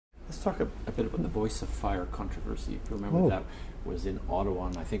talk a bit about the Voice of Fire controversy. If you remember, that was in Ottawa,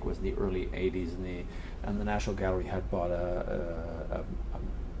 and I think it was in the early '80s, and the National Gallery had bought a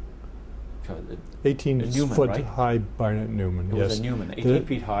 18-foot right? high Barnett Newman. It yes. was a Newman, 18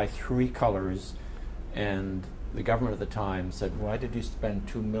 feet high, 3 colors, and the government at the time said, "Why did you spend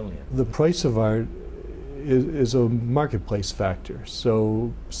 $2 million?" The price of art is a marketplace factor.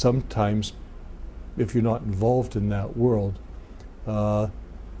 So sometimes, if you're not involved in that world,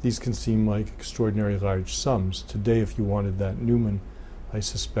 these can seem like extraordinarily large sums. Today, if you wanted that Newman, I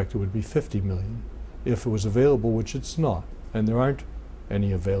suspect it would be $50 million, if it was available, which it's not. And there aren't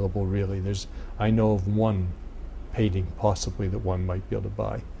any available, really. I know of one painting, possibly, that one might be able to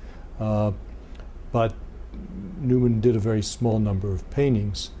buy. But Newman did a very small number of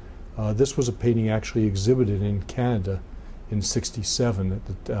paintings. This was a painting actually exhibited in Canada in '67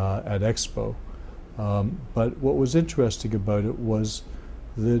 at Expo. But what was interesting about it was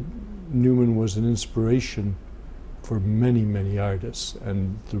that Newman was an inspiration for many, many artists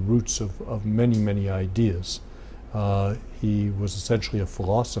and the roots of many, many ideas. He was essentially a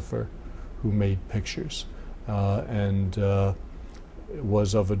philosopher who made pictures and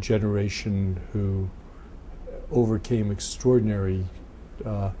was of a generation who overcame extraordinary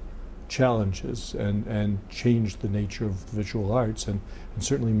challenges and changed the nature of visual arts and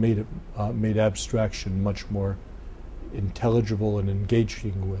certainly made abstraction much more intelligible and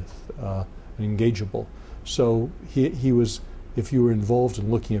engageable. So he was, if you were involved in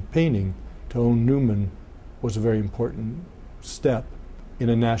looking at painting, to own Newman was a very important step in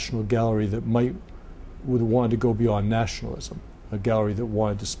a national gallery that would want to go beyond nationalism, a gallery that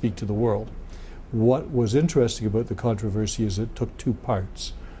wanted to speak to the world. What was interesting about the controversy is it took two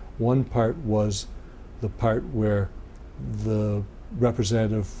parts. One part was the part where the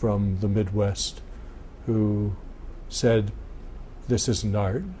representative from the Midwest who said, "This isn't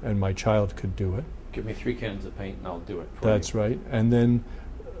art, and my child could do it." Give me 3 cans of paint and I'll do it for That's you. right. And then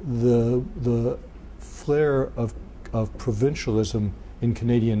the flare of provincialism in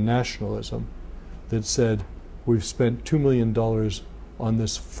Canadian nationalism that said, "We've spent $2 million on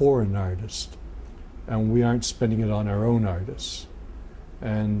this foreign artist, and we aren't spending it on our own artists."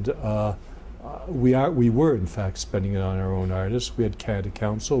 And we were in fact spending it on our own artists. We had Canada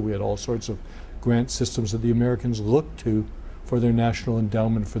Council, we had all sorts of grant systems that the Americans looked to for their National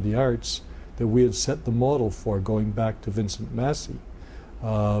Endowment for the Arts that we had set the model for, going back to Vincent Massey.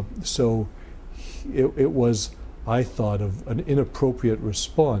 So it was, I thought, of an inappropriate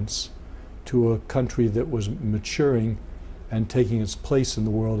response to a country that was maturing and taking its place in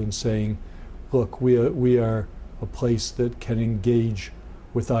the world and saying, look, we are a place that can engage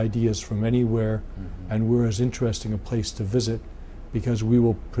with ideas from anywhere, and we're as interesting a place to visit because we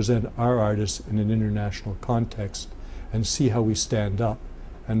will present our artists in an international context and see how we stand up.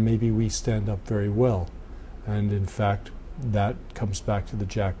 And maybe we stand up very well. And in fact, that comes back to the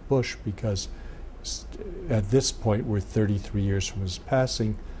Jack Bush, because at this point, we're 33 years from his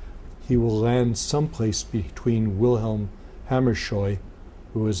passing, he will land someplace between Wilhelm Hammershøi,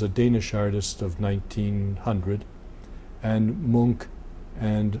 who was a Danish artist of 1900, and Munch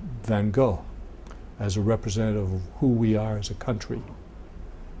and Van Gogh as a representative of who we are as a country.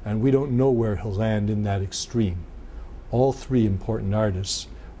 And we don't know where he'll land in that extreme. All three important artists,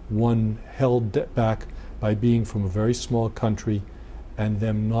 one held back by being from a very small country and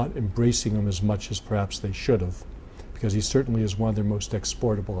them not embracing him as much as perhaps they should have, because he certainly is one of their most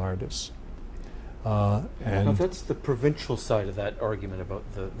exportable artists. And now that's the provincial side of that argument about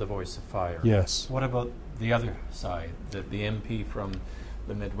the Voice of Fire. Yes. What about the other side, the MP from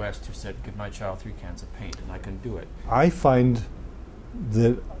the Midwest who said, "Give my child 3 cans of paint and I can do it"? I find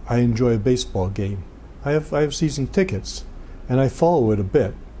that I enjoy a baseball game. I have season tickets, and I follow it a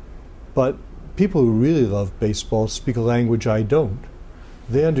bit. But people who really love baseball speak a language I don't.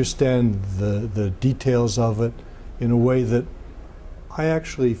 They understand the details of it in a way that I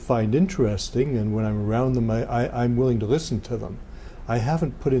actually find interesting, and when I'm around them, I'm willing to listen to them. I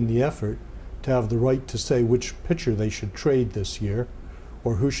haven't put in the effort to have the right to say which pitcher they should trade this year,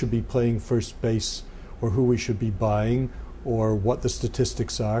 or who should be playing first base, or who we should be buying, or what the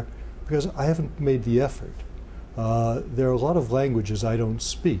statistics are, because I haven't made the effort. There are a lot of languages I don't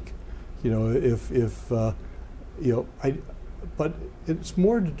speak. But it's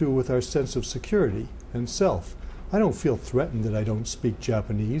more to do with our sense of security and self. I don't feel threatened that I don't speak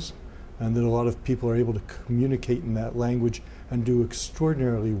Japanese, and that a lot of people are able to communicate in that language and do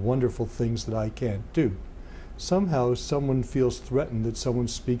extraordinarily wonderful things that I can't do. Somehow someone feels threatened that someone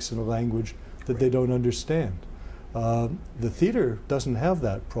speaks in a language that they don't understand. The theater doesn't have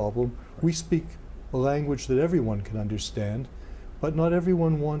that problem. We speak a language that everyone can understand. But not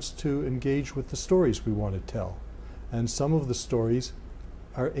everyone wants to engage with the stories we want to tell. And some of the stories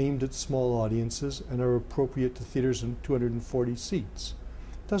are aimed at small audiences and are appropriate to theaters in 240 seats.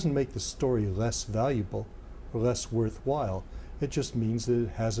 It doesn't make the story less valuable or less worthwhile. It just means that it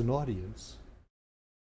has an audience.